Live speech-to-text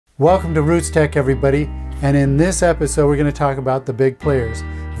Welcome to RootsTech, everybody, and in this episode we're going to talk about the big players.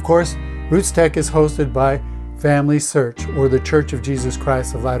 Of course, RootsTech is hosted by Family Search, or the Church of Jesus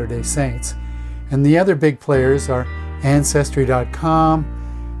Christ of Latter-day Saints. And the other big players are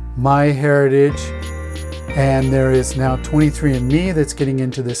Ancestry.com, MyHeritage, and there is now 23andMe that's getting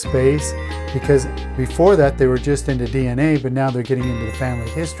into this space, because before that they were just into DNA, but now they're getting into the family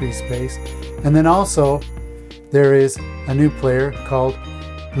history space. And then also there is a new player called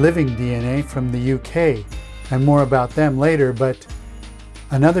Living DNA from the UK, and more about them later. But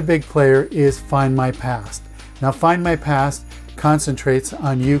another big player is FIndMyPast. Now FIndMyPast concentrates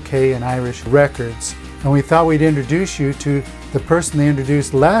on UK and Irish records, and we thought we'd introduce you to the person they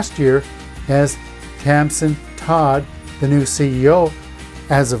introduced last year as Tamsin Todd, the new CEO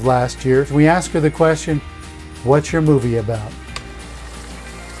as of last year. We asked her the question, what's your movie about?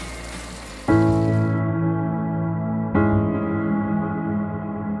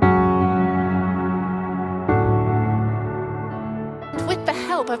 With the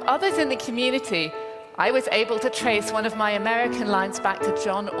help of others in the community, I was able to trace one of my American lines back to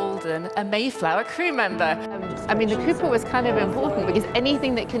John Alden, a Mayflower crew member. I mean, the Cooper was kind of important because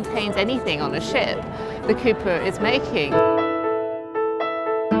anything that contains anything on a ship, the Cooper is making.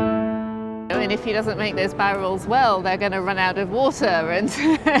 And if he doesn't make those barrels well, they're going to run out of water and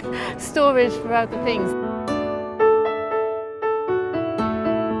storage for other things.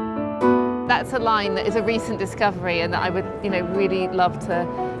 That's a line that is a recent discovery and that I would, really love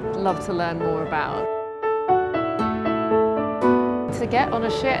to learn more about. To get on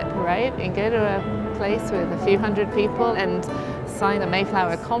a ship, right, and go to a place with a few hundred people and sign the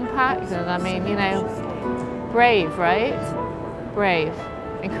Mayflower Compact, and I mean, brave, right? Brave.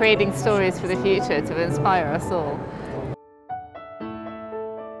 And creating stories for the future to inspire us all.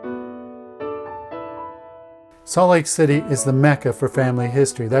 Salt Lake City is the mecca for family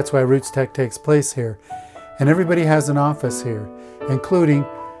history. That's why RootsTech takes place here. And everybody has an office here, including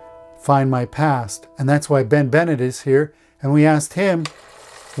FIndMyPast. And that's why Ben Bennett is here. And we asked him,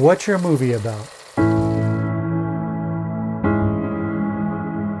 what's your movie about?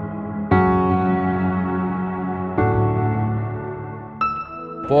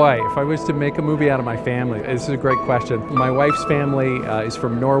 Boy, if I was to make a movie out of my family, this is a great question. My wife's family is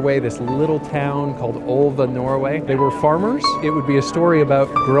from Norway, this little town called Olva, Norway. They were farmers. It would be a story about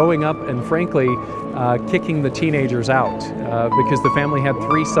growing up and, frankly, kicking the teenagers out because the family had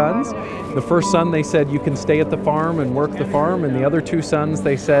 3 sons. The first son, they said, you can stay at the farm and work the farm, and the other 2 sons,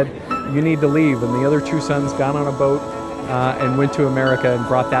 they said, you need to leave. And the other 2 sons got on a boat and went to America and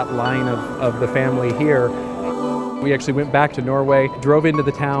brought that line of the family here. We actually went back to Norway, drove into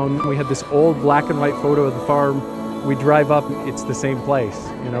the town. We had this old black and white photo of the farm. We drive up, it's the same place,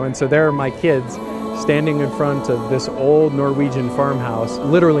 and so there are my kids standing in front of this old Norwegian farmhouse,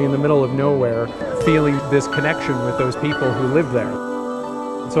 literally in the middle of nowhere, feeling this connection with those people who live there.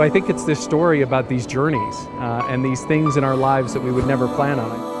 So I think it's this story about these journeys and these things in our lives that we would never plan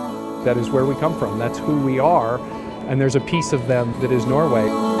on. That is where we come from, that's who we are, and there's a piece of them that is Norway.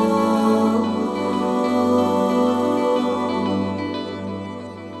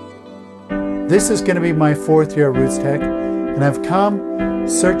 This is going to be my 4th year at RootsTech, and I've come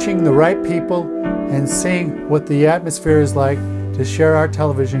searching the right people and seeing what the atmosphere is like to share our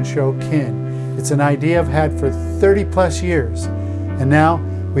television show, Kin. It's an idea I've had for 30 plus years, and now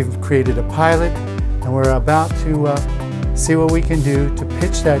we've created a pilot, and we're about to see what we can do to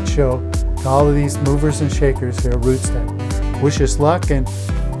pitch that show to all of these movers and shakers here at RootsTech. Wish us luck, and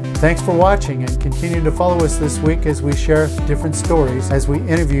thanks for watching, and continue to follow us this week as we share different stories as we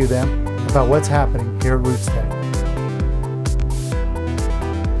interview them about what's happening here at RootsTech.